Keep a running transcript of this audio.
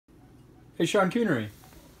Hey, Sean Coonery.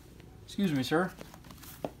 Excuse me, sir.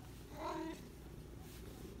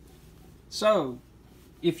 So,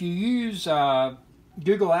 if you use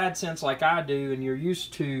Google AdSense like I do, and you're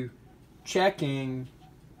used to checking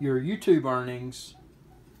your YouTube earnings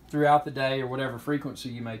throughout the day or whatever frequency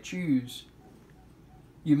you may choose,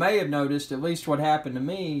 you may have noticed, at least what happened to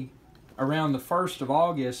me, around the 1st of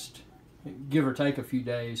August, give or take a few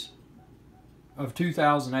days, of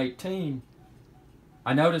 2018,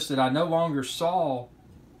 I noticed that I no longer saw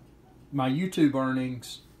my YouTube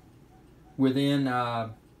earnings within the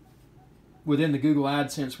Google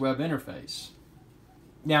AdSense web interface.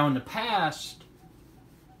 Now, in the past,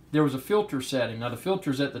 there was a filter setting. Now, the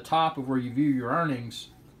filter's at the top of where you view your earnings,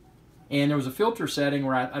 and there was a filter setting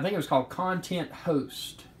where I think it was called Content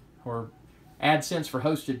Host, or AdSense for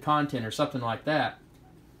hosted content, or something like that.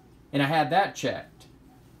 And I had that checked.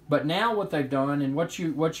 But now what they've done, and what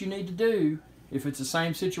you need to do, if it's the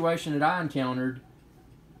same situation that I encountered,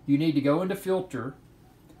 you need to go into Filter,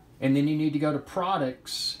 and then you need to go to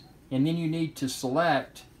Products, and then you need to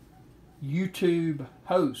select YouTube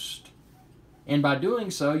Host. And by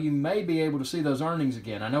doing so, you may be able to see those earnings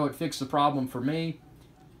again. I know it fixed the problem for me.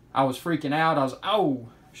 I was freaking out.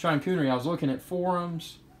 Sean Coonery, I was looking at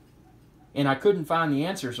forums, and I couldn't find the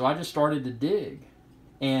answer, so I just started to dig.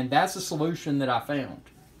 And that's the solution that I found.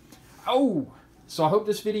 So I hope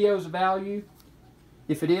this video is of value.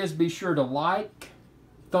 If it is, be sure to like,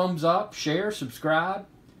 thumbs up, share, subscribe.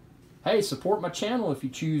 Hey, support my channel if you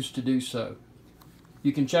choose to do so.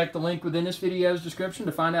 You can check the link within this video's description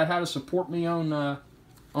to find out how to support me on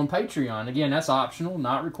Patreon. Again, that's optional,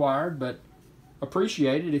 not required, but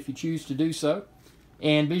appreciated if you choose to do so.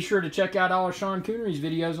 And be sure to check out all of Sean Coonery's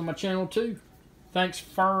videos on my channel too. Thanks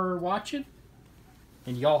for watching,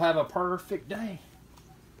 and y'all have a perfect day.